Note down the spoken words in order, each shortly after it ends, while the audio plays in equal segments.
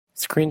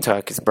Screen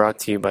Talk is brought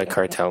to you by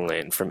Cartel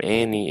Land from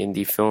A&E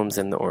Indie Films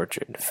and The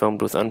Orchard.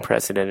 Filmed with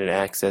unprecedented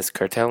access,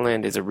 Cartel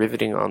Land is a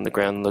riveting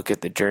on-the-ground look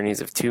at the journeys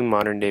of two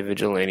modern-day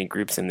vigilante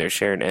groups and their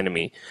shared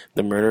enemy,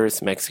 the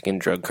murderous Mexican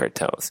drug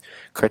cartels.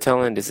 Cartel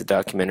Land is a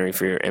documentary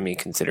for your Emmy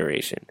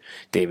consideration.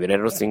 David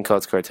Edelstein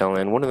calls Cartel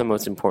Land one of the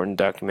most important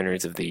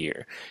documentaries of the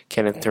year.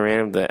 Kenneth Turan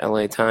of the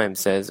LA Times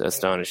says,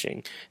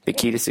 astonishing. The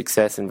key to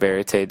success in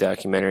verite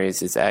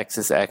documentaries is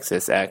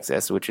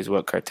access, which is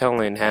what Cartel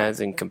Land has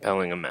in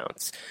compelling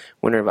amounts.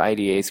 Winner of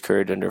IDA's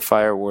Courage Under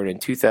Fire Award in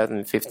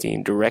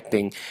 2015,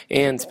 directing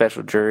and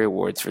special jury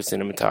awards for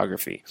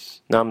cinematography.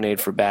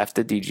 Nominated for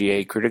BAFTA,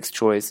 DGA, Critics'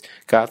 Choice,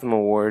 Gotham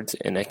Awards,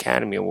 and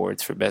Academy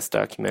Awards for Best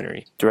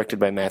Documentary. Directed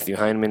by Matthew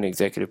Heineman,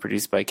 executive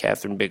produced by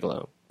Catherine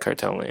Bigelow.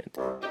 Cartel Land.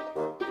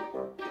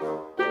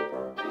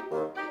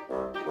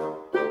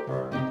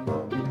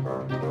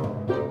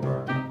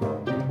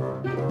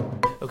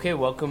 Okay,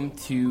 welcome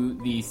to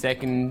the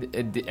second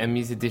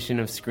Emmys edition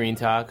of Screen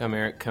Talk. I'm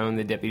Eric Cohn,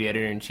 the Deputy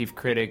Editor-in-Chief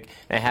Critic.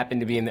 I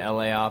happen to be in the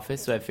LA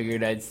office, so I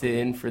figured I'd sit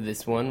in for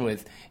this one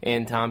with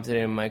Ann Thompson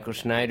and Michael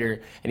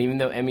Schneider. And even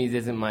though Emmys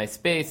isn't my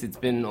space, it's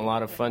been a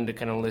lot of fun to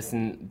kind of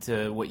listen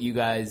to what you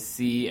guys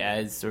see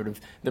as sort of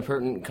the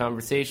pertinent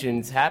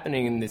conversations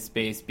happening in this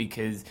space,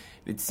 because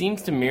it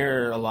seems to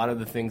mirror a lot of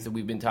the things that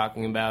we've been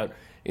talking about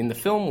in the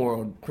film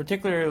world,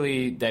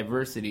 particularly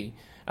diversity,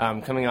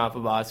 coming off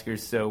of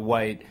Oscars So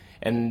White.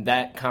 And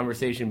that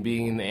conversation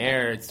being in the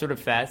air, it's sort of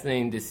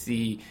fascinating to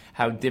see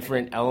how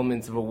different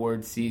elements of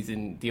awards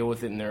season deal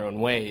with it in their own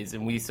ways.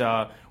 And we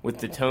saw with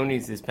the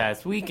Tonys this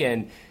past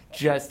weekend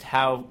just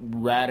how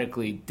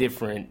radically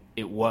different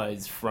it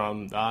was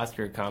from the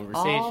Oscar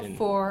conversation. All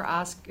four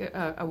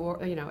Oscar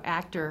award,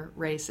 actor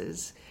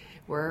races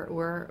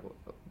were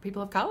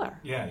people of color.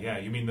 Yeah.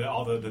 You mean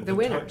the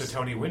winners. The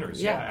Tony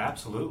winners. Yeah,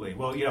 absolutely.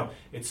 Well,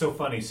 it's so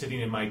funny sitting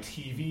in my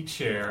TV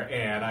chair,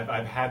 and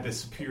I've had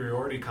this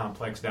superiority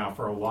complex now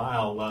for a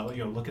while.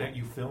 Looking at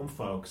you film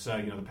folks,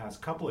 the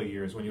past couple of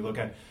years, when you look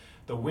at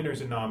the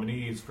winners and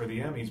nominees for the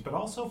Emmys, but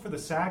also for the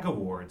SAG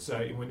Awards.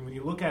 When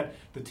you look at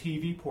the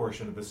TV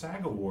portion of the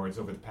SAG Awards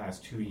over the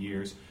past 2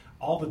 years,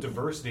 all the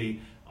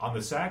diversity on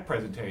the SAG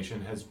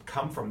presentation has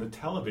come from the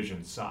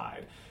television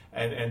side.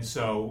 And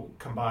so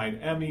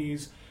combined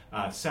Emmys,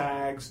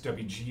 SAGs,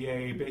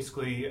 WGA,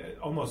 basically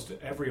almost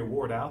every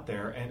award out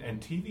there, and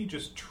TV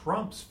just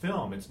trumps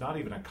film. It's not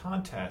even a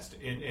contest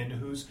in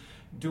who's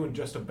doing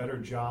just a better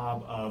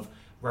job of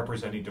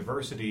representing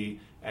diversity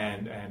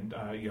and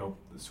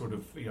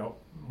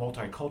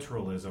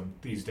multiculturalism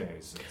these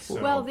days.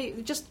 So. Well,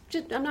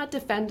 I'm not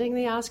defending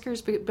the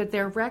Oscars, but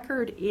their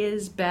record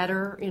is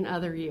better in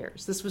other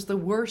years. This was the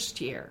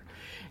worst year,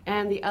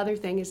 and the other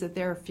thing is that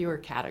there are fewer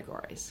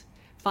categories.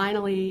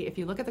 Finally, if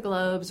you look at the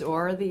Globes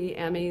or the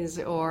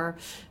Emmys or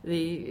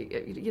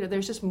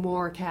there's just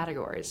more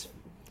categories.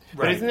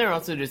 Right. But isn't there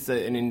also just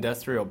an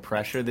industrial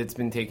pressure that's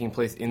been taking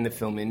place in the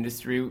film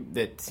industry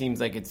that seems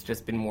like it's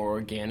just been more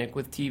organic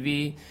with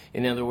TV?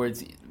 In other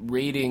words,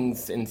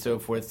 ratings and so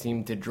forth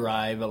seem to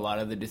drive a lot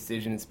of the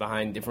decisions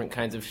behind different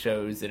kinds of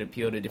shows that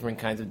appeal to different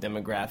kinds of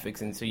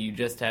demographics, and so you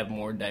just have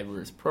more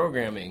diverse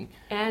programming.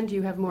 And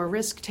you have more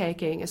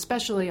risk-taking,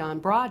 especially on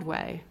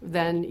Broadway,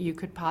 than you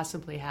could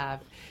possibly have.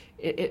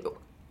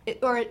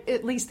 Or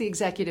at least the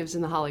executives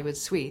in the Hollywood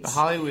suites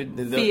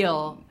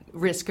feel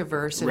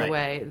risk-averse in a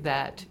way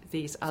that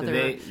these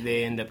other... So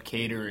they end up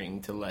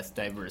catering to less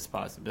diverse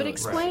possibilities. But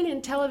explain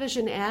in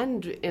television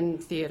and in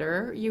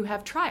theater, you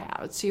have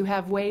tryouts. You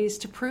have ways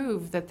to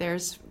prove that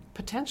there's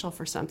potential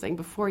for something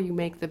before you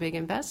make the big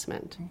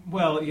investment.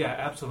 Well, yeah,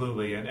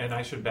 absolutely, and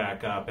I should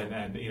back up, and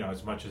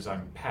as much as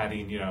I'm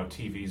patting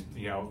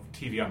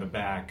TV on the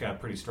back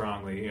pretty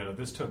strongly,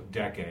 this took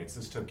decades.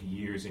 This took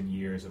years and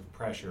years of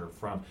pressure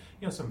from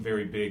some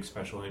very big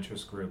special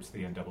interest groups,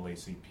 the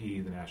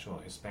NAACP, the National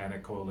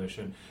Hispanic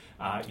Coalition.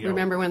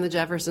 Remember when the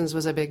Jeffersons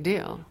was a big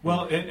deal?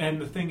 Well, and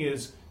the thing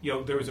is,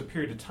 there was a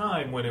period of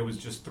time when it was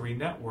just 3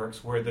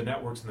 networks, where the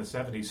networks in the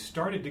 70s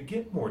started to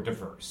get more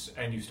diverse,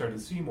 and you started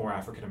to see more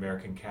African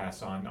American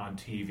casts on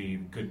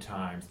TV, Good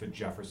Times, the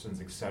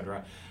Jeffersons,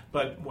 etc.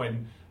 But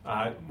when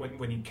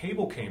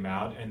cable came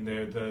out and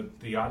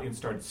the audience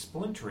started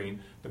splintering,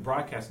 the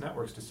broadcast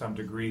networks to some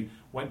degree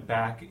went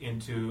back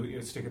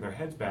into sticking their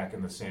heads back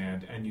in the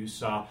sand, and you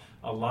saw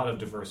a lot of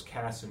diverse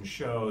casts and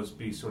shows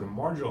be sort of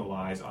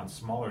marginalized on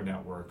smaller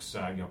networks.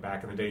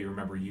 Back in the day, you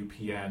remember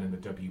UPN and the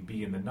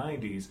WB in the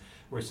 90s,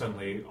 where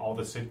suddenly all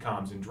the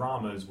sitcoms and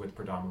dramas with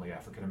predominantly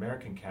African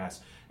American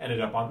casts ended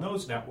up on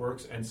those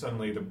networks, and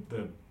suddenly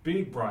the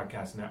big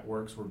broadcast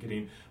networks were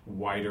getting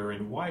wider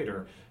and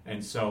wider.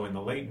 And so in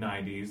the late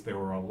 90s, there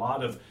were a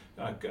lot of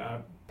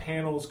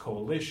panels,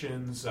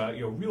 coalitions,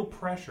 real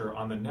pressure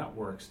on the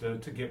networks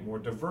to get more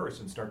diverse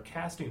and start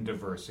casting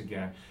diverse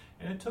again.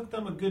 And it took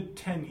them a good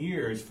 10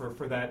 years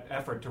for that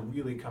effort to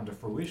really come to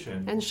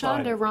fruition. And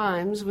Shonda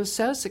Rhimes was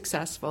so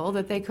successful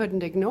that they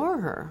couldn't ignore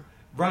her.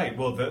 Right.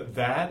 Well,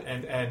 that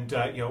and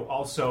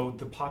also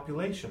the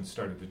population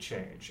started to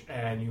change,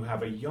 and you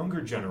have a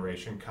younger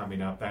generation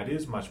coming up that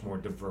is much more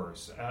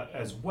diverse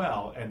as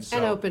well, and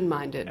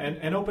open-minded,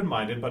 and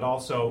open-minded, but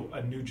also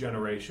a new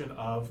generation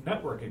of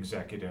network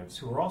executives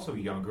who are also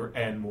younger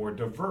and more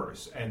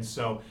diverse, and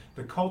so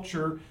the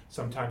culture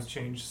sometimes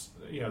changes.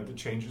 The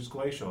change is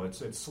glacial.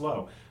 It's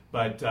slow.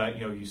 But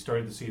you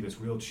started to see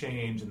this real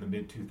change in the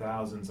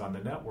mid-2000s on the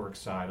network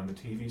side, on the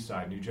TV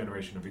side, new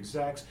generation of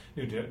execs,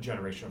 new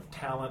generation of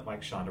talent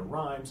like Shonda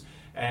Rhimes,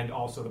 and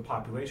also the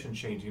population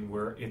changing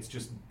where it's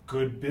just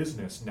good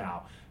business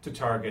now to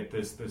target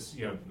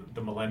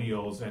the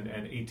millennials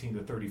and 18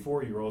 to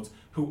 34-year-olds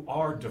who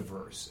are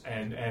diverse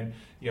and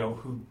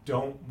who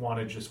don't want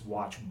to just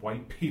watch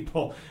white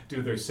people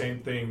do their same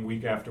thing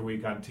week after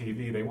week on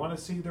TV. They want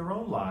to see their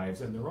own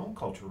lives and their own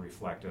culture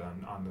reflected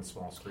on the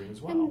small screen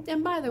as well.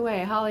 And by the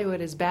way,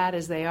 Hollywood, as bad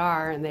as they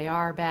are, and they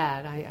are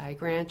bad, I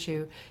grant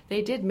you,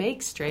 they did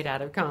make Straight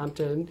Outta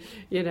Compton.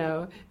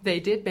 They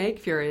did make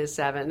Furious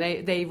 7.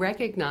 They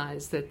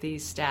recognize that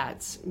these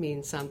stats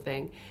mean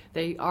something.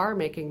 They are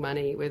making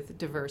money with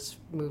diverse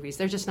movies.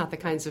 They're just not the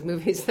kinds of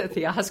movies that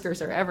the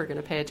Oscars are ever going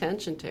to pay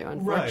attention to,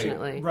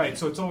 unfortunately. Right.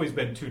 So it's always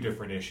been two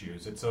different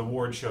issues. It's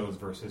award shows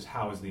versus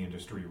how is the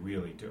industry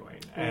really doing.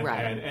 And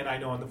I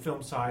know on the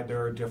film side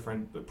there are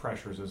different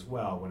pressures as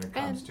well when it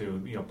comes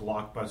to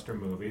blockbuster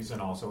movies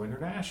and also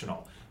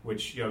international,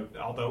 which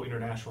although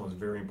international is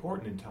very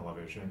important in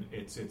television,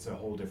 it's a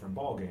whole different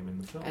ballgame in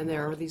the film. And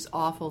there are these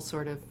awful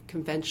sort of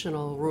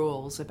conventional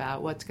rules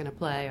about what's going to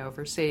play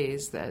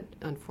overseas that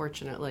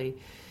unfortunately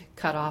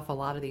cut off a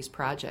lot of these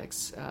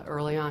projects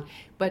early on.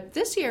 But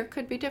this year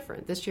could be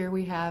different. This year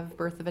we have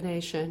Birth of a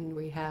Nation,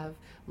 we have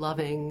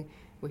Loving,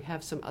 we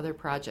have some other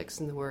projects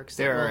in the works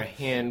there that are will a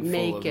handful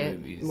make of it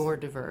movies. More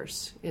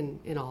diverse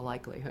in all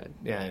likelihood.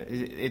 Yeah,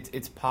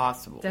 it's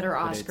possible That are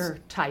Oscar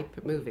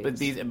type movies. But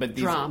these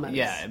dramas.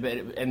 Yeah,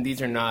 and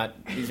these are not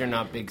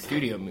big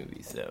studio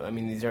movies though. I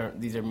mean these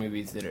are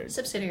movies that are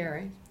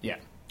subsidiary. Yeah.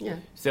 Yeah.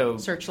 So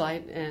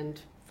Searchlight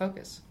and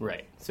Focus.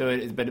 Right. So it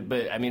is,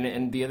 but I mean,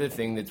 and the other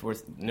thing that's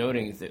worth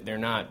noting is that they're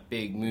not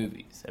big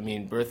movies. I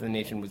mean, Birth of the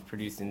Nation was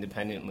produced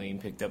independently and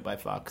picked up by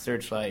Fox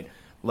Searchlight.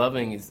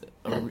 Loving is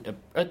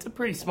it's a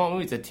pretty small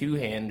movie. It's a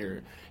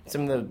two-hander.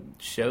 Some of the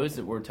shows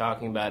that we're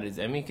talking about as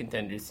Emmy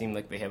contenders seem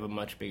like they have a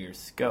much bigger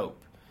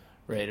scope,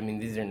 right? I mean,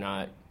 these are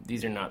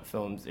not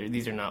films. Or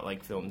these are not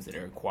like films that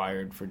are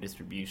acquired for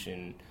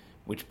distribution,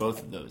 which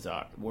both of those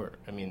were.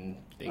 I mean,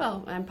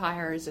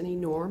 Empire is an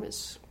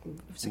enormous,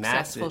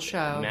 successful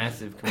show,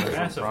 massive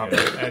commercial property,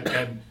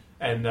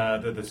 and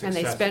the success. And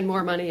they spend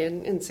more money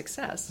in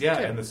success. Yeah,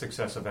 too. and the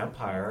success of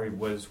Empire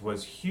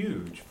was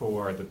huge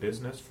for the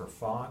business, for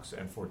Fox,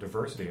 and for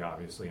diversity,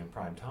 obviously, in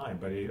prime time.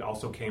 But it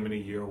also came in a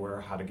year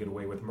where How to Get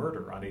Away with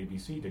Murder on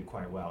ABC did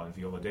quite well, and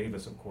Viola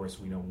Davis, of course,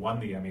 won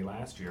the Emmy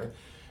last year.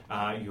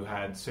 You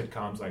had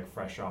sitcoms like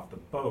Fresh Off the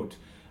Boat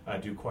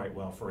do quite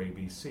well for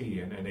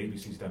ABC, and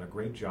ABC's done a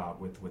great job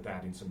with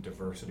adding some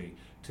diversity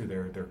to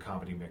their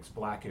comedy mix.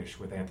 Blackish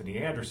with Anthony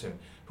Anderson,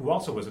 who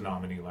also was a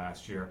nominee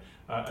last year,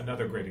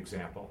 another great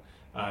example.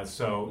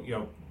 So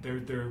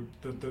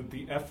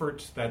the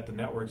effort that the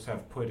networks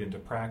have put into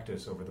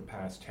practice over the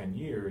past 10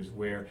 years,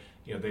 where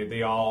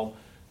they all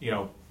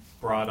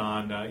brought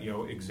on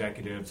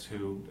executives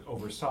who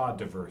oversaw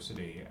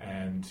diversity,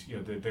 and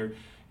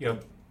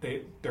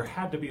there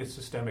had to be a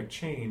systemic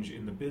change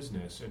in the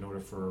business in order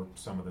for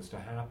some of this to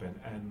happen.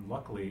 And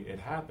luckily it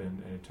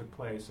happened and it took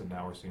place, and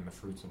now we're seeing the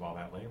fruits of all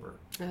that labor.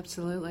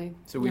 Absolutely.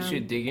 So we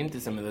should dig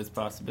into some of those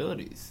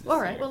possibilities. All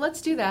right, well,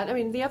 let's do that. I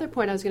mean, the other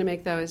point I was going to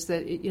make, though, is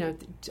that,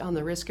 on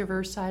the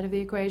risk-averse side of the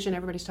equation,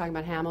 everybody's talking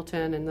about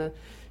Hamilton, and the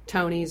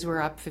Tonys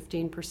were up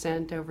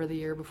 15% over the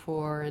year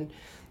before, and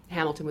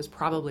Hamilton was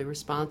probably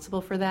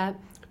responsible for that.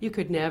 You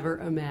could never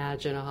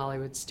imagine a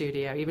Hollywood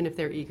studio, even if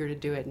they're eager to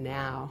do it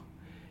now,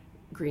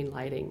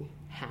 greenlighting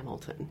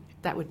Hamilton.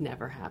 That would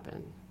never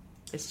happen.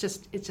 It's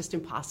just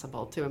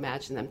impossible to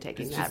imagine them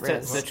taking that risk.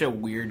 It's such a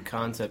weird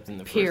concept in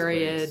the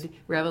Period. first place.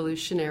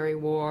 Revolutionary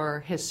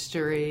War,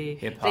 history.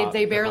 Hip-hop.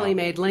 They barely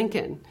made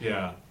Lincoln.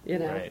 Yeah.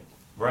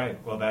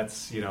 Right. Well,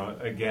 that's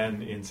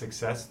again, in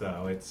success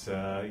though, it's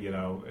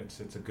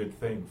it's a good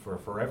thing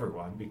for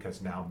everyone,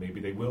 because now maybe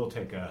they will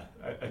take a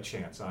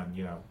chance on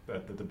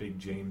the big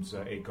James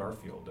A.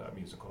 Garfield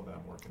musical that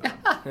I'm working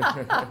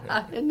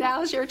on. And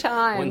now's your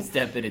time. One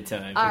step at a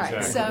time. All right.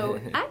 Exactly.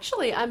 So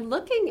actually, I'm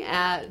looking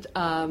at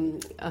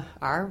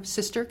our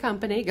sister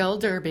company,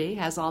 Gold Derby,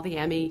 has all the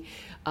Emmy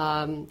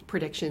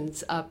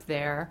predictions up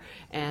there,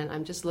 and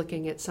I'm just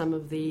looking at some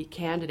of the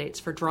candidates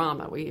for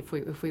drama. If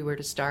we were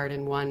to start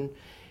in one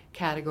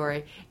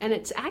category, and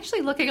it's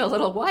actually looking a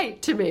little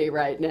white to me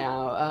right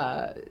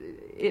now,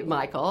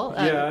 Michael.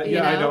 I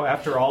know.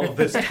 After all of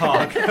this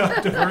talk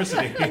of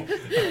diversity,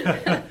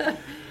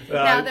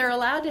 now they're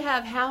allowed to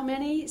have how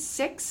many?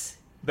 6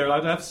 They're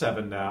allowed to have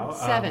 7 now.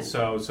 7.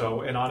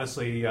 And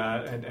honestly,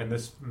 and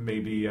this may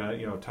be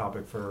a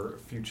topic for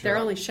future. They're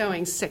only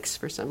showing 6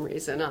 for some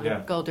reason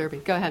on Gold Derby.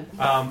 Go ahead.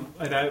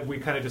 We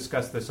kind of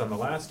discussed this on the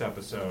last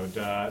episode,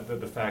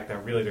 the fact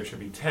that really there should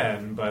be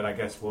 10, but I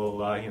guess we'll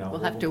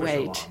have to push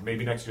wait. along.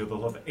 Maybe next year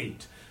they'll have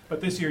 8.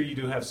 But this year you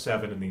do have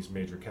 7 in these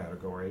major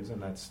categories,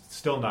 and that's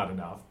still not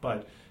enough.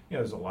 But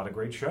there's a lot of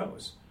great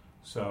shows.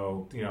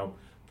 So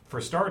for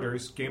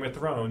starters, Game of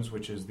Thrones,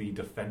 which is the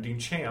defending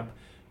champ.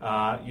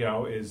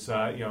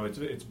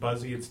 It's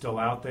buzzy, it's still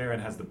out there,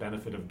 and has the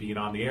benefit of being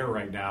on the air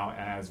right now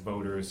as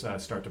voters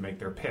start to make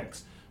their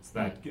picks. So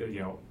that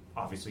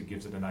obviously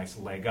gives it a nice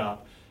leg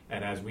up.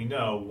 And as we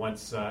know,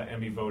 once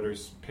Emmy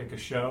voters pick a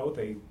show,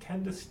 they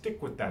tend to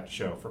stick with that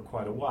show for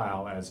quite a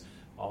while, as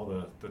all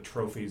the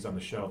trophies on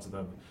the shelves of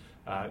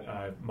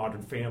the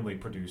Modern Family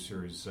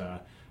producers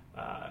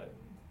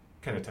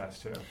can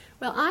attest to.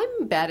 Well,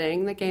 I'm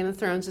betting that Game of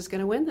Thrones is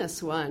going to win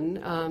this one.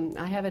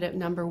 I have it at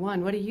number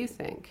 1. What do you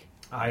think?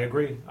 I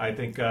agree. I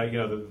think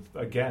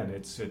again,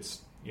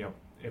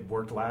 it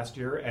worked last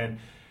year, and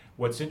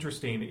what's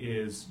interesting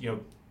is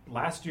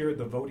last year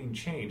the voting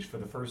changed for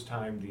the first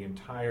time. The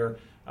entire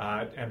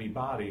Emmy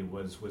body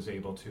was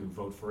able to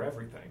vote for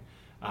everything.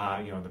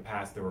 In the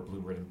past there were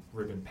blue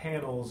ribbon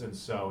panels, and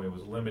so it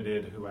was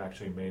limited who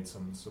actually made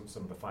some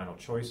of the final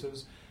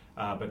choices.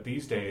 But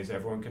these days,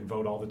 everyone can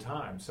vote all the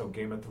time. So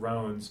Game of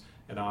Thrones,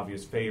 an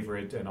obvious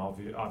favorite, and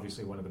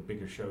obviously one of the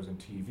bigger shows in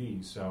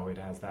TV, so it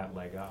has that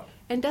leg up.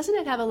 And doesn't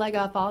it have a leg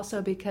up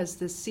also because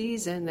the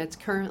season that's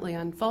currently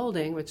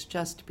unfolding, which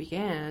just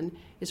began,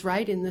 is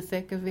right in the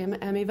thick of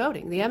Emmy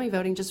voting? The Emmy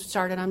voting just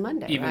started on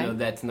Monday, Even though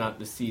that's not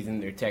the season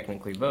they're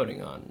technically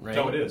voting on, right?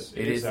 No, it is.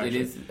 It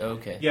is,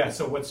 okay. Yeah,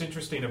 so what's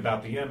interesting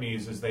about the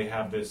Emmys is they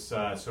have this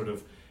sort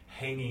of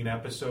hanging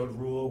episode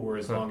rule, where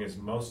as long as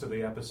most of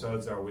the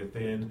episodes are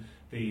within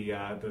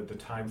the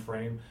time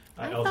frame,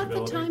 I eligibility.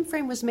 thought the time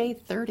frame was May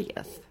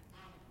 30th.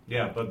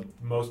 Yeah, but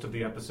most of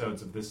the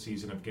episodes of this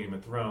season of Game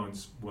of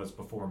Thrones was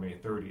before May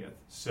 30th.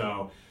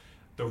 So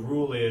the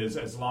rule is,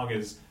 as long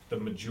as the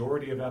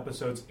majority of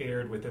episodes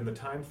aired within the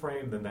time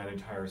frame, then that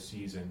entire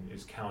season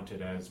is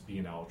counted as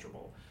being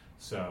eligible.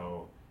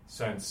 So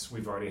since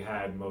we've already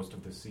had most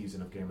of the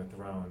season of Game of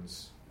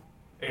Thrones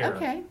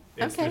air,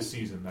 it's this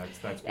season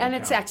that's and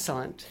it's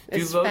excellent.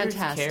 It's Do voters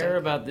fantastic. care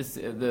about this,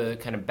 the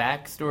kind of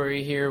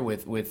backstory here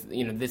with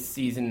this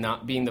season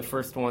not being the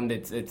first one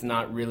that's it's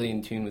not really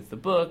in tune with the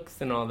books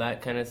and all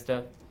that kind of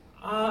stuff?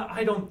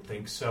 I don't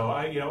think so.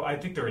 I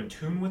think they're in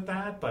tune with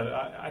that, but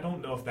I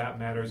don't know if that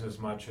matters as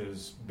much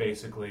as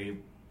basically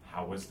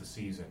how was the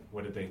season,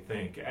 what did they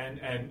think,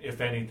 and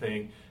if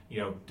anything,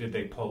 did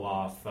they pull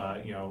off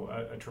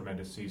a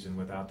tremendous season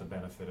without the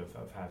benefit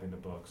of having the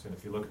books? And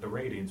if you look at the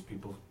ratings,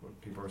 people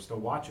are still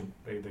watching.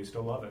 They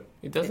still love it.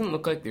 It doesn't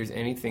look like there's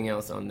anything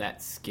else on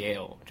that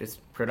scale,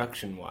 just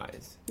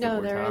production-wise.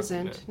 No, there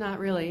isn't. Not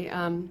really.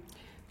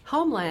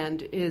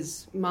 Homeland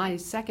is my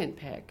second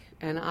pick,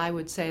 and I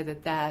would say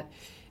that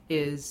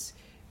is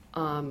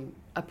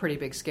a pretty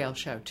big scale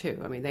show too.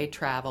 I mean, they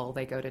travel,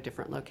 they go to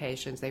different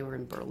locations. They were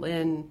in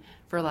Berlin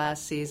for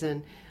last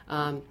season.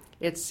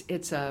 It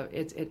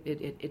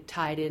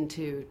tied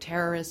into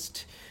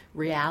terrorist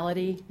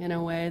reality in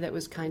a way that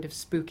was kind of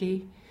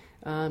spooky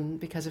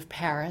because of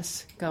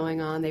Paris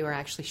going on. They were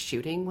actually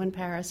shooting when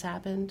Paris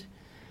happened.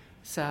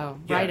 So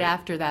right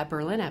after that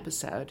Berlin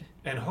episode.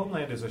 And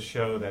Homeland is a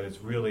show that has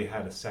really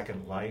had a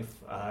second life.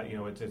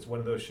 It's one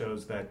of those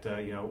shows that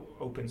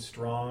opened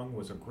strong,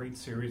 was a great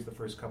series the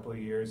first couple of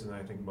years, and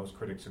I think most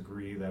critics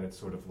agree that it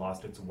sort of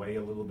lost its way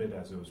a little bit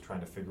as it was trying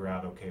to figure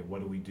out, okay,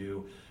 what do we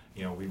do?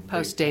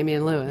 Post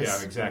Damian Lewis.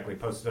 Yeah, exactly.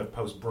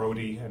 Post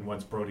Brody, and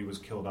once Brody was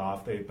killed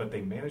off,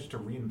 they managed to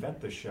reinvent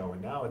the show,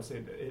 and now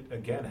it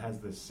again has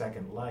this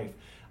second life.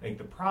 I think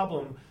the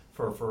problem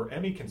for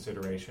Emmy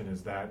consideration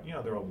is that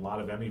there are a lot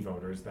of Emmy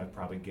voters that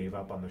probably gave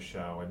up on the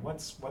show, and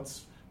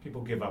once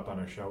people give up on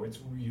a show, it's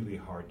really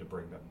hard to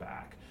bring them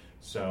back.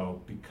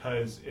 So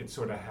because it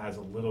sort of has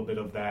a little bit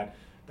of that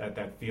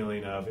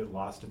feeling of it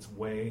lost its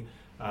way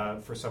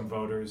for some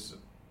voters,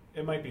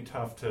 it might be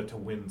tough to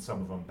win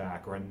some of them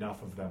back, or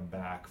enough of them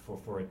back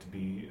for it to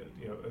be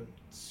a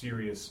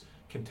serious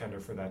contender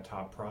for that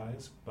top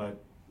prize. But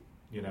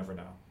you never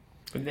know.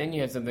 But then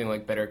you have something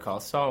like Better Call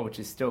Saul, which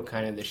is still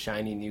kind of the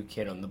shiny new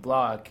kid on the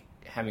block,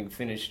 having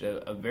finished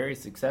a very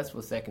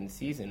successful second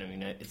season. I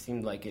mean, it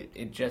seemed like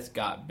it just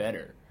got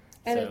better.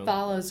 And it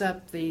follows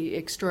up the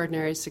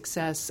extraordinary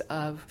success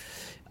of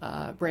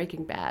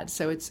Breaking Bad.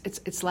 So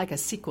it's like a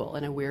sequel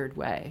in a weird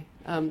way.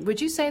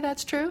 Would you say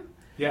that's true?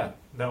 Yeah,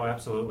 no,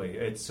 absolutely.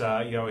 It's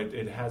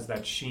it has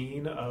that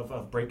sheen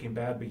of Breaking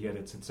Bad, but yet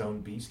it's its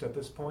own beast at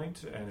this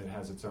point, and it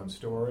has its own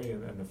story,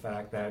 and the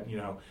fact that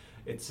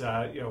it's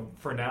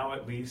for now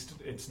at least,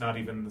 it's not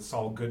even the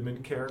Saul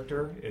Goodman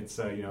character. It's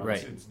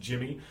right. it's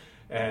Jimmy,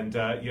 And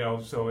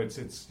so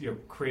it's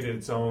created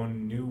its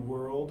own new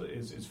world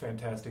is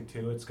fantastic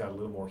too. It's got a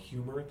little more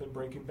humor than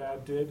Breaking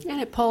Bad did, and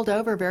it pulled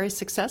over very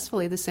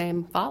successfully the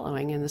same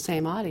following and the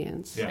same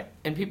audience. Yeah,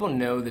 and people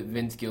know that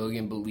Vince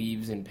Gilligan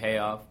believes in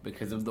payoff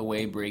because of the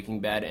way Breaking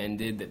Bad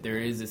ended. That there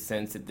is a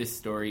sense that this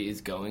story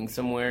is going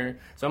somewhere.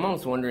 So I'm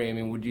almost wondering. I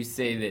mean, would you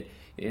say that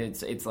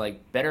it's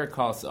like Better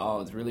Call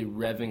Saul is really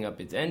revving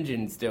up its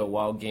engine still,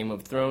 while Game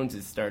of Thrones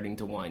is starting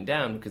to wind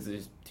down because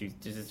there's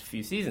just a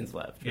few seasons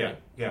left? Right?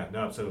 Yeah, no,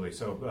 absolutely.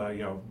 So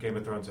Game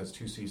of Thrones has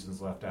 2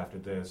 seasons left after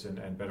this,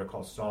 and Better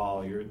Call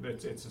Saul,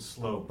 it's a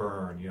slow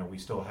burn. We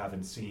still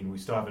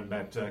haven't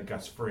met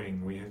Gus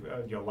Fring. We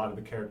have, a lot of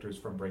the characters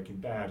from Breaking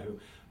Bad who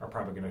are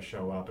probably going to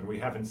show up, and we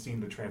haven't seen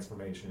the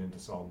transformation into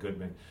Saul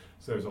Goodman.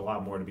 So there's a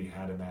lot more to be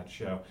had in that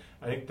show.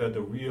 I think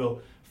the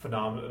real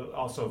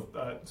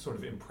sort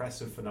of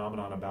impressive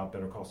phenomenon about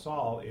Better Call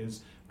Saul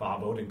is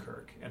Bob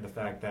Odenkirk, and the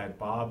fact that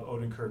Bob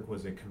Odenkirk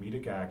was a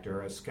comedic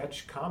actor, a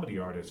sketch comedy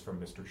artist from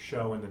Mr.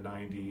 Show in the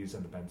 90s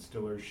and the Ben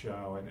Stiller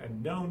Show,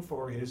 and known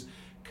for his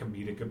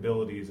comedic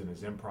abilities and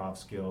his improv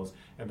skills,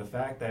 and the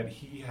fact that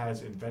he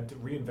has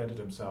reinvented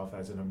himself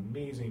as an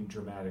amazing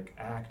dramatic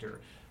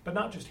actor. But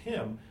not just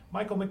him,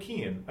 Michael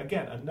McKean,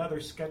 again, another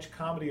sketch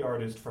comedy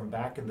artist from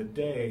back in the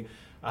day,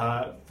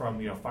 from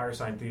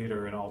Firesign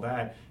Theater and all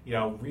that,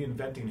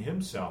 reinventing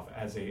himself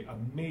as a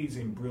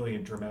amazing,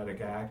 brilliant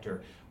dramatic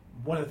actor.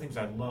 One of the things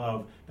I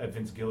love that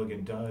Vince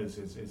Gilligan does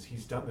is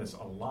he's done this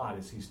a lot,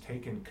 is he's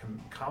taken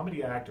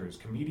comedy actors,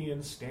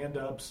 comedians,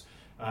 stand-ups,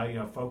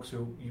 folks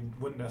who you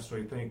wouldn't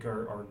necessarily think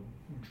are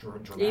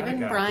dramatic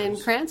Even actors. Bryan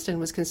Cranston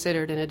was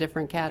considered in a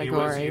different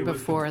category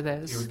before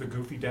this. He was the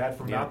goofy dad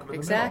from Malcolm in the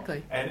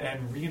exactly. Middle.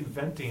 And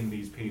reinventing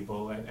these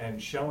people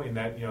and showing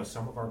that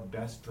some of our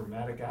best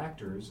dramatic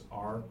actors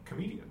are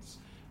comedians.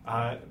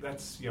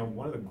 That's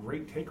one of the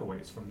great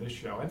takeaways from this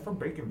show and from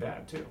Breaking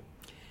Bad too.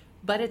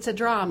 But it's a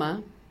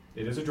drama.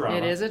 It is a drama.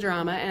 It is a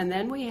drama. And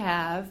then we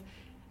have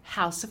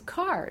House of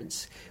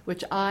Cards,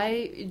 which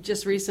I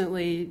just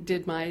recently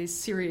did my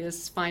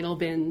serious final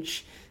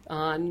binge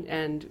on,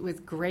 and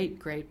with great,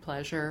 great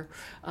pleasure.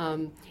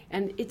 And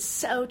it's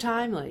so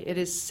timely. It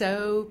is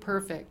so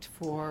perfect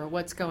for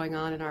what's going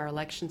on in our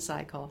election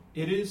cycle.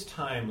 It is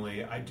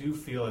timely. I do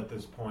feel at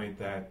this point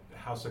that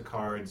House of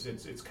Cards,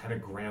 it's kind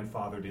of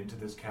grandfathered into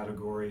this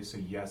category, so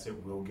yes,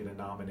 it will get a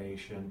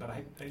nomination. But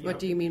what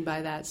do you mean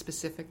by that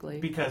specifically?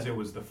 Because it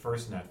was the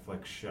first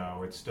Netflix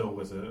show, it still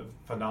was a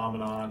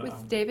phenomenon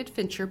with David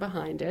Fincher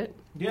behind it.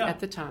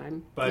 At the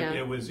time. But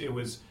it was it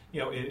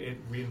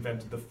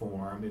reinvented the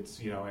form.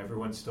 It's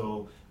everyone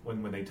still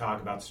when they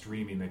talk about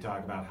streaming, they talk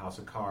about House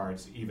of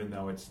Cards, even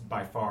though it's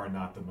by far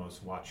not the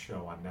most watched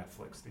show on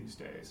Netflix these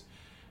days.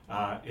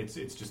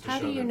 It's just a show. How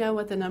do you know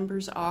what the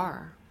numbers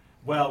are?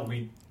 Well,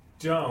 we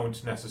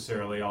don't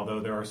necessarily,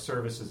 although there are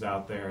services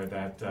out there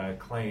that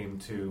claim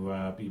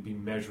to be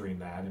measuring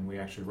that, and we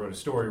actually wrote a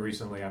story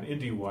recently on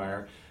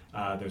IndieWire.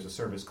 There's a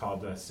service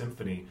called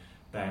Symphony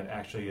that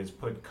actually has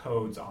put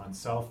codes on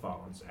cell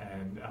phones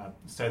and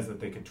says that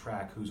they can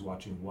track who's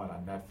watching what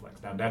on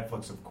Netflix. Now,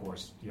 Netflix, of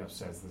course,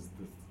 says this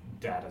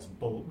data's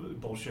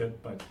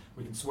bullshit, but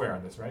we can swear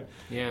on this, right?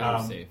 Yeah,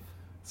 I'm safe.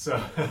 So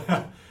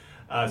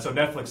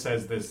Netflix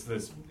says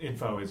this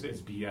info is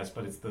BS,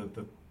 but it's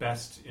the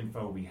best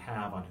info we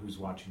have on who's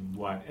watching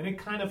what, and it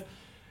kind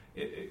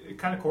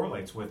of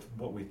correlates with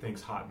what we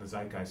think's hot in the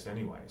zeitgeist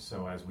anyway.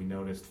 So as we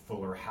noticed,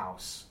 Fuller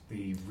House,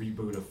 the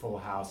reboot of Full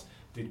House,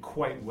 did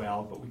quite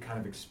well, but we kind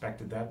of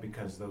expected that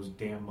because those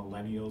damn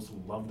millennials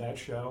love that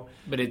show.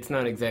 But it's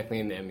not exactly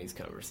in the Emmys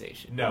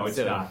conversation. No, it's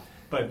not.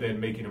 But then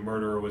Making a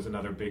Murderer was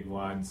another big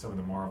one, some of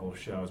the Marvel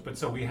shows. But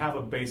so we have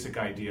a basic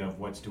idea of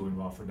what's doing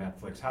well for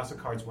Netflix. House of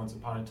Cards, once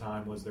upon a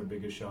time, was their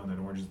biggest show, and then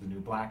Orange is the New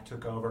Black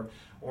took over.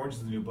 Orange is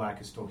the New Black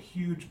is still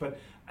huge, but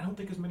I don't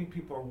think as many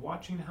people are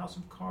watching House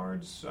of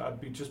Cards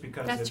just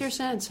because That's your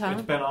sense, huh?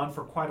 It's been on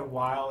for quite a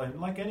while,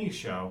 and like any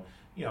show,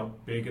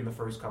 big in the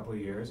first couple of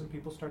years, and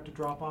people start to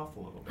drop off a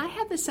little bit. I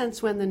had the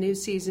sense when the new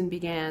season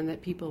began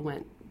that people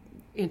went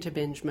into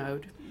binge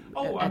mode.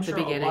 I'm sure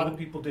the beginning. A lot of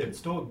people did. It's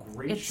still a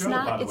great show,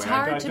 by the way. It's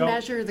hard to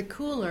measure the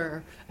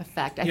cooler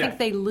effect. I think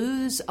they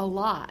lose a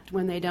lot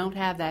when they don't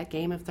have that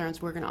Game of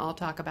Thrones. We're going to all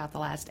talk about the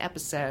last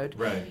episode.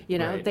 Right.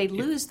 They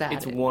lose that.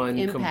 It's one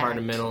impact.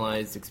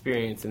 Compartmentalized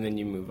experience, and then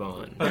you move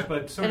on.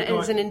 But and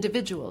it's an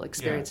individual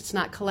experience. It's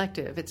not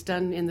collective. It's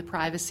done in the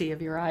privacy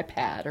of your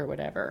iPad or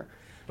whatever.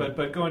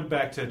 But going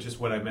back to just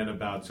what I meant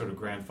about sort of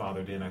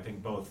grandfathered in, I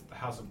think both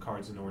House of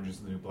Cards and Orange is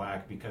the New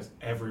Black, because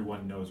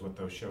everyone knows what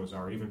those shows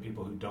are. Even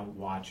people who don't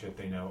watch it,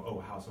 they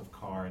know, House of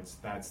Cards,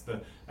 that's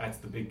the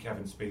big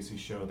Kevin Spacey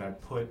show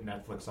that put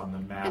Netflix on the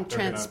map. And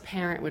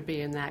Transparent would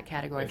be in that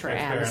category for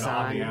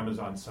Amazon. On the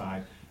Amazon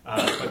side.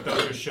 But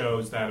those are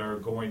shows that are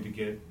going to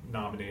get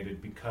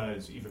nominated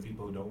because even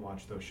people who don't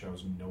watch those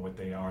shows know what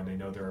they are, and they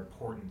know their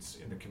importance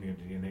in the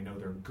community, and they know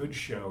they're good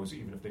shows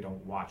even if they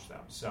don't watch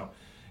them. So,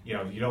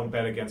 you don't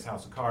bet against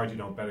House of Cards, you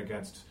don't bet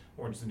against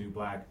Orange is the New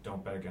Black,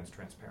 don't bet against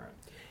Transparent.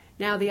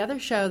 Now, the other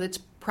show that's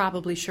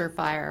probably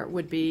surefire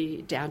would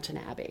be Downton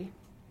Abbey,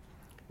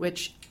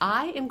 which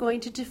I am going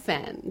to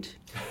defend.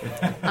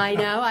 I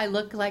know I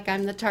look like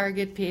I'm the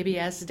target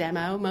PBS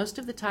demo. Most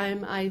of the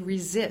time I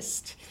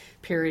resist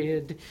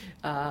period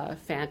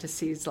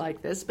fantasies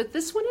like this, but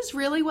this one is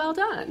really well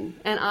done.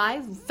 And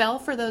I fell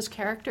for those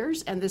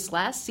characters, and this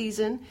last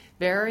season,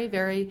 very,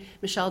 very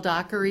Michelle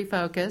Dockery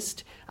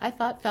focused, I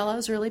thought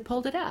Fellows really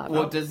pulled it out.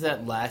 Well, does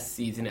that last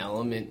season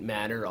element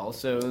matter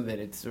also, that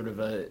it's sort of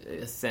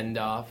a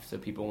send-off, so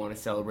people want to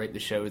celebrate the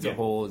show as a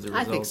whole as a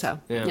result? I think so,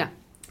 yeah.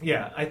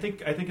 Yeah, I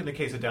think in the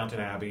case of Downton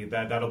Abbey,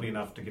 that'll be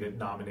enough to get it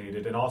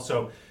nominated. And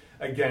also,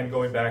 again,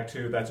 going back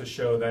to, that's a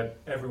show that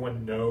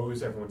everyone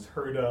knows, everyone's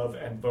heard of,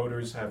 and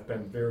voters have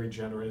been very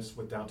generous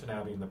with Downton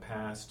Abbey in the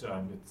past.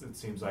 It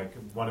seems like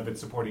one of its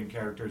supporting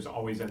characters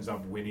always ends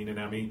up winning an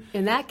Emmy.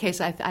 In that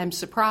case, I'm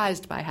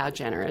surprised by how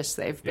generous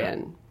they've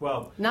been.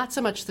 Well, not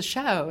so much the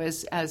show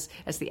as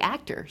the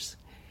actors,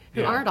 who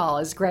Yeah. aren't all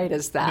as great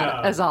as that,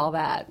 No. as all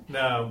that.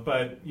 no,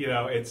 but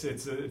it's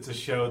a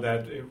show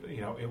that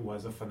it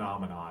was a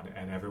phenomenon,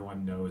 and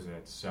everyone knows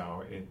it.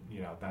 So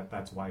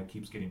that's why it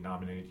keeps getting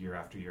nominated year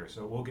after year.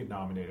 So it will get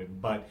nominated,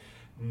 but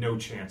no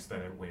chance that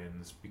it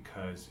wins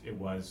because it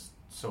was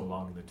so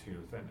long in the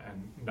tooth,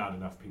 and not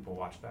enough people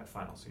watched that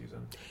final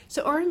season.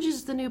 So Orange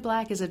is the New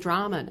Black is a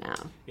drama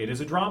now. It is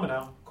a drama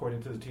now,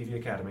 according to the TV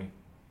Academy.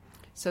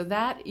 So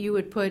that you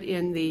would put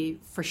in the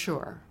for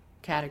sure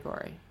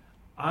category.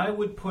 I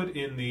would put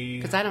in the...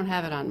 Because I don't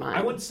have it on mine.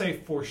 I wouldn't say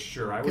for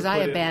sure. Because I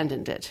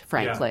abandoned it,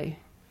 frankly.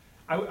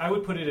 I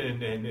would put it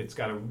in, and it's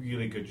got a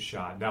really good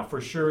shot. Now,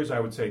 for sure, I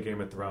would say Game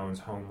of Thrones,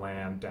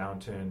 Homeland,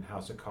 Downton,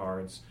 House of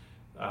Cards.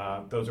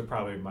 Those are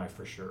probably my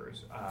for sures.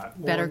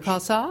 Better Call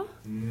Saul?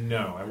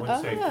 No, I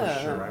wouldn't say for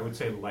Oh. sure. I would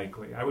say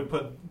likely. I would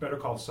put Better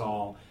Call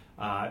Saul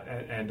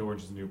and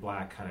Orange is the New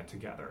Black kind of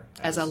together.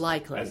 As a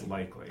likely. As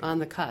likely. On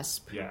the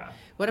cusp. Yeah.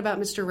 What about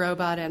Mr.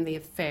 Robot and The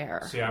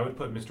Affair? See, I would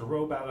put Mr.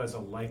 Robot as a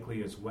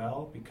likely as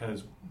well,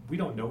 because we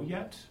don't know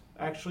yet,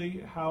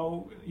 actually,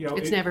 how...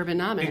 It's never been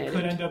nominated. It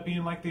could end up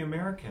being like The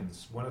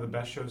Americans, one of the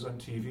best shows on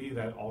TV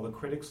that all the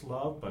critics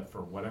love, but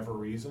for whatever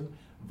reason,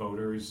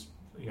 voters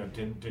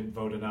didn't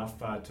vote enough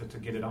to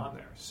get it on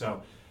there.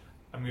 So,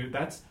 I mean,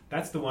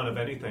 that's the one of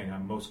anything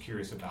I'm most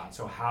curious about.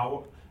 So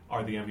how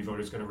are the Emmy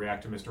voters going to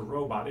react to Mr.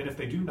 Robot? And if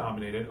they do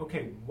nominate it,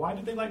 okay, why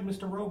did they like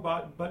Mr.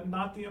 Robot but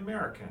not The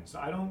Americans?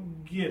 I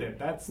don't get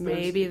it.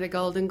 Maybe the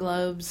Golden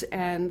Globes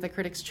and the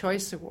Critics'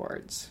 Choice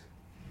Awards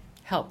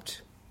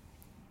helped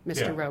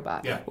Mr.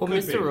 Robot. Yeah, Well,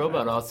 could Mr. be.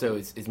 Robot also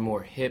is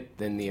more hip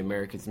than The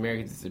Americans.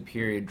 Americans is a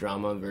period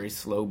drama, very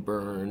slow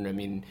burn. I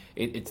mean,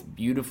 it's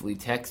beautifully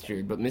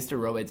textured, but Mr.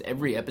 Robot's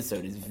every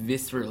episode is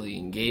viscerally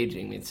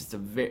engaging. It's just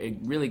it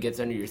really gets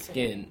under your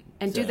skin.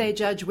 And So- do they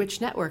judge which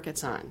network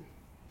it's on?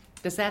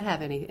 Does that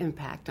have any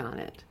impact on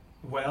it?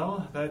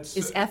 Well, that's...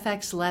 Is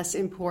FX less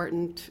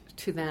important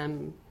to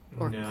them?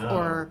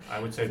 No, I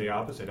would say the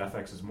opposite.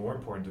 FX is more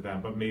important to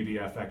them, but maybe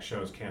FX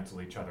shows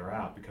cancel each other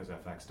out because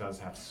FX does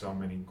have so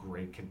many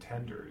great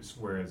contenders,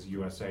 whereas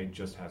USA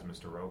just has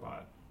Mr.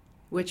 Robot.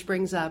 Which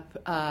brings up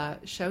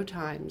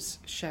Showtime's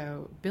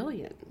show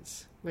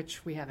Billions,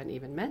 which we haven't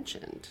even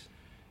mentioned.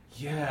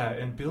 Yeah,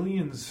 and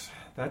Billions,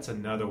 that's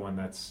another one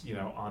that's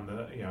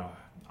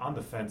on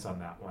the fence on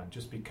that one,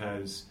 just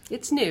because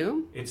it's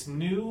new. It's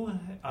new.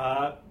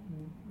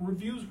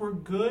 Reviews were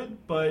good,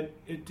 but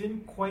it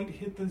didn't quite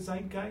hit the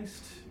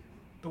zeitgeist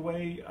the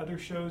way other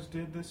shows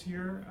did this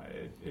year.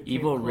 It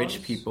Evil came Rich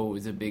close. People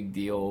was a big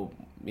deal,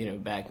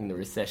 back in the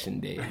recession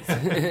days.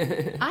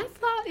 I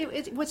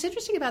thought what's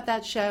interesting about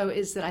that show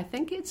is that I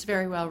think it's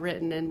very well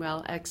written and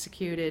well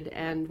executed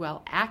and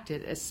well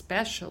acted,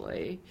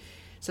 especially.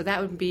 So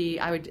that would be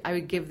I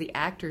would give the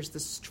actors the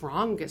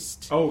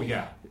strongest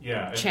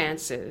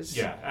chances.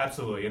 Yeah,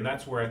 absolutely. And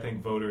that's where I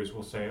think voters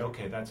will say,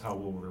 okay, that's how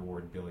we'll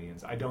reward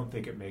Billions. I don't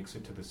think it makes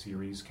it to the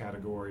series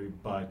category,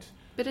 but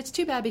it's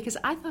too bad because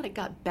I thought it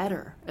got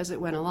better as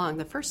it went along.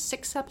 The first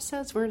 6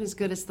 episodes weren't as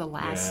good as the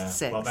last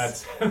 6. Well,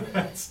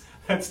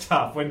 that's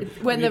tough.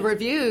 When the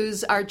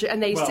reviews are,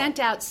 and they sent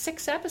out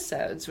 6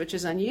 episodes, which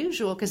is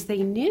unusual because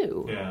they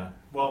knew. Yeah.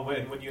 Well,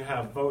 when you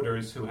have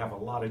voters who have a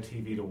lot of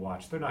TV to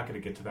watch, they're not going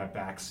to get to that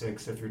back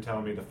 6 if you're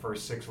telling me the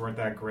first 6 weren't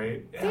that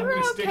great. They were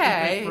I'm stick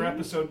okay. with it for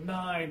episode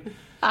 9.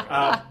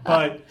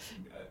 But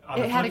on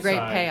the it had a flip great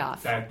side,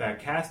 payoff. That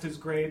cast is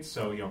great.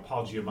 So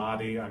Paul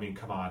Giamatti. I mean,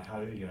 come on,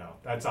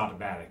 that's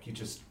automatic. You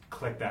just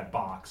click that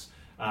box.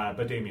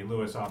 But Damian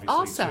Lewis obviously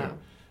also too.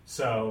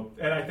 So,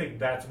 and I think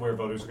that's where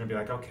voters are going to be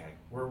like, okay,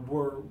 we're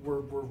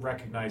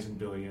recognizing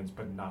Billions,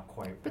 but not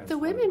quite. But as the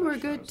one of women were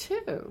best good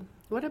shows. too.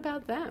 What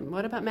about them?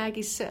 What about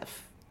Maggie Siff?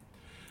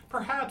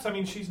 Perhaps. I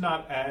mean, she's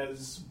not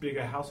as big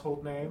a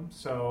household name,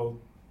 so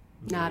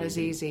Not as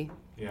easy.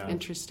 Yeah.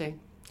 Interesting.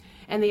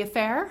 And The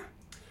Affair?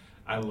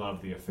 I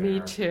love The Affair.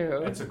 Me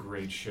too. It's a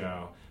great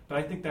show. But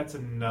I think that's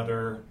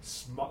another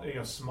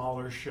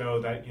smaller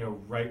show that,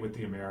 right with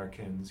The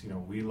Americans.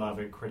 We love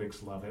it,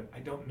 critics love it. I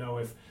don't know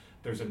if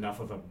there's enough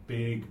of a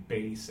big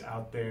base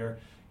out there,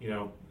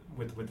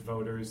 with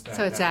voters.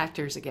 So it's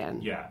actors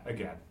again. Yeah,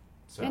 again.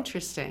 So,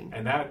 Interesting.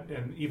 And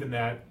even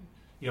that,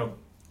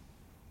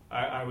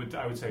 I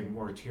would say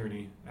Maura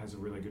Tierney has a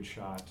really good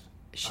shot.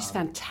 She's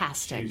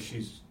fantastic.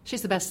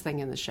 She's the best thing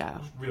in the show.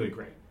 really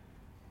great.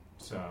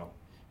 So,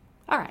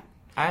 All right.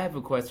 I have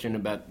a question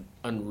about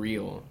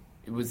Unreal.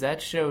 Was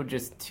that show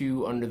just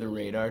too under the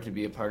radar to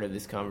be a part of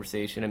this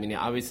conversation? I mean,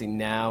 obviously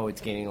now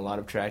it's gaining a lot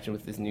of traction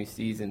with this new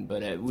season,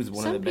 but it was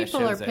one of the best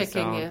shows I saw. Some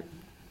people are picking it.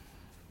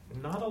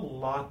 not a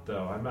lot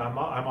though. I'm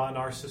on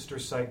our sister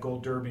site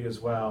Gold Derby as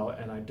well,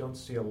 and I don't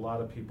see a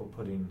lot of people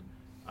putting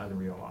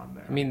Unreal on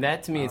there. I mean,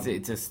 that to me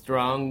it's a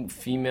strong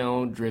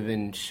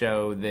female-driven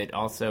show that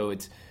also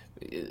it's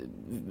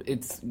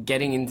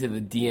getting into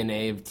the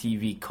DNA of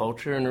TV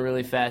culture in a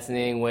really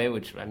fascinating way.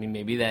 Which, I mean,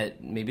 maybe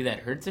that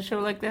hurts a show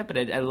like that, but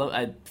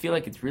I feel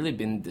like it's really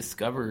been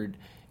discovered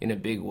in a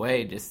big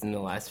way just in the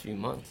last few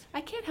months.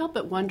 I can't help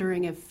but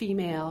wondering if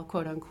female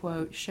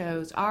quote-unquote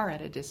shows are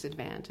at a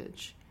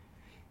disadvantage.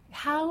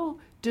 How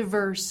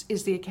diverse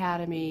is the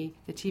Academy,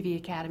 the TV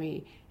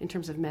Academy, in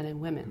terms of men and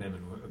women?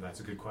 That's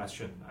a good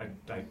question.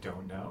 I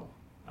don't know,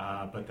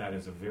 but that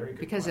is a very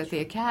good because question. At the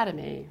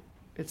Academy,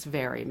 it's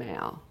very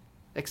male,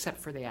 except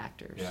for the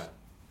actors. Yeah,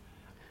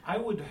 I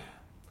would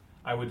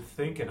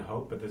think and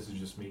hope, but this is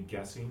just me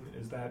guessing,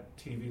 is that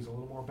TV is a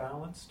little more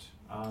balanced.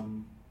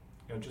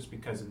 Just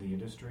because in the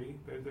industry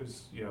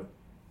there's a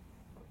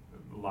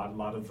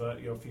lot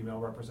of female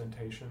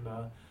representation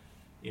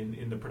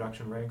in the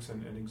production ranks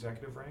and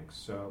executive ranks.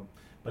 So,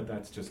 but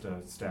that's just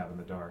a stab in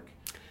the dark.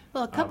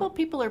 Well, a couple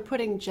people are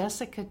putting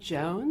Jessica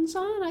Jones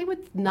on. I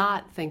would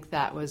not think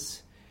that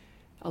was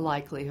a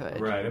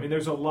likelihood. Right. I mean,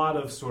 there's a lot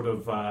of sort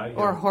of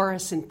or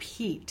Horace and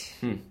Pete.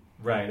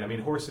 Right. I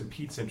mean, Horace and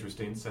Pete's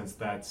interesting since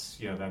that's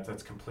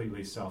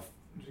completely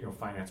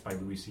financed by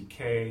Louis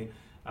C.K.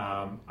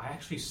 I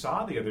actually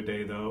saw the other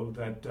day, though,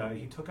 that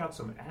he took out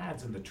some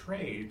ads in the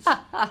trades,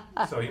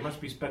 so he must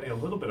be spending a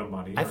little bit of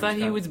money. I thought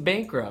he was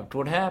bankrupt.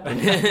 What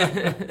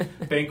happened?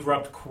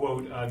 Bankrupt,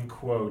 quote,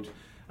 unquote.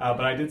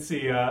 But I did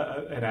see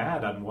an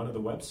ad on one of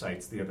the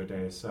websites the other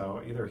day,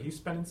 so either he's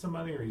spending some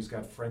money or he's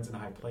got friends in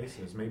high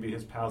places. Maybe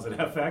his pals at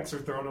FX are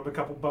throwing him a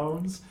couple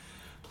bones.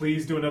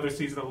 Please do another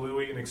season of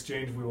Louis. In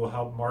exchange, we will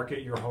help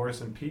market your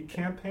Horace and Pete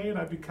campaign.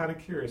 I'd be kind of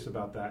curious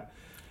about that.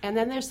 And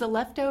then there's The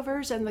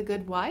Leftovers and The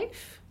Good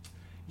Wife.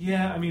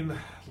 Yeah, I mean,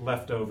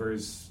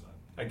 Leftovers,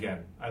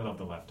 again, I love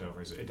The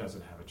Leftovers. It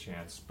doesn't have a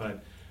chance.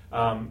 But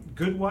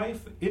Good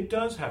Wife, it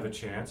does have a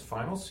chance,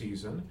 final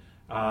season.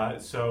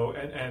 That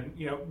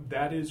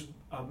is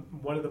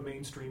one of the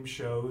mainstream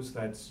shows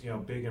that's,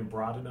 big and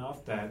broad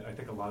enough that I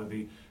think a lot of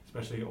the,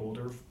 especially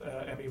older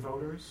Emmy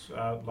voters,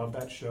 love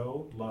that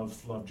show, love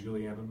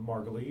Julianne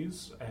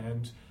Margulies,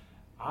 and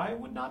I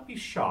would not be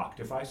shocked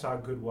if I saw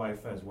Good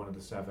Wife as one of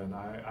the 7.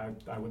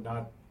 I would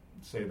not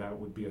say that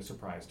would be a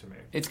surprise to me.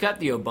 It's got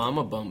the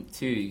Obama bump,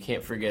 too. You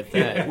can't forget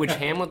that, which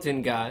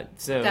Hamilton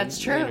got. So that's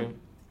true.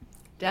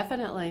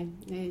 Definitely.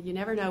 You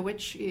never know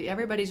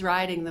everybody's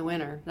riding the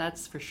winner,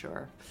 that's for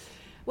sure.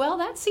 Well,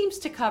 that seems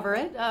to cover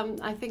it.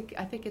 I think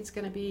it's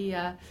going to be...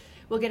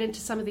 we'll get into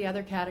some of the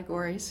other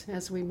categories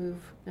as we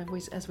move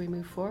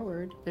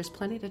forward. There's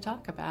plenty to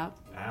talk about.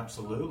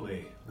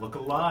 Absolutely. Look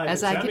alive.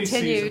 As I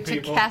continue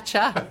to catch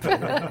up.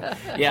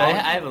 Yeah,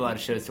 I have a lot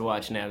of shows to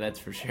watch now, that's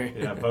for sure.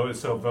 Yeah,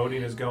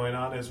 voting is going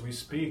on as we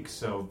speak,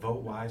 so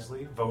vote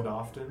wisely, vote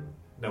often.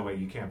 No way,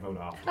 you can't vote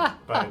often.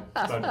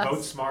 but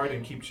vote smart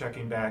and keep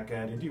checking back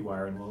at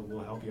IndieWire, and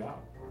we'll help you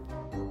out.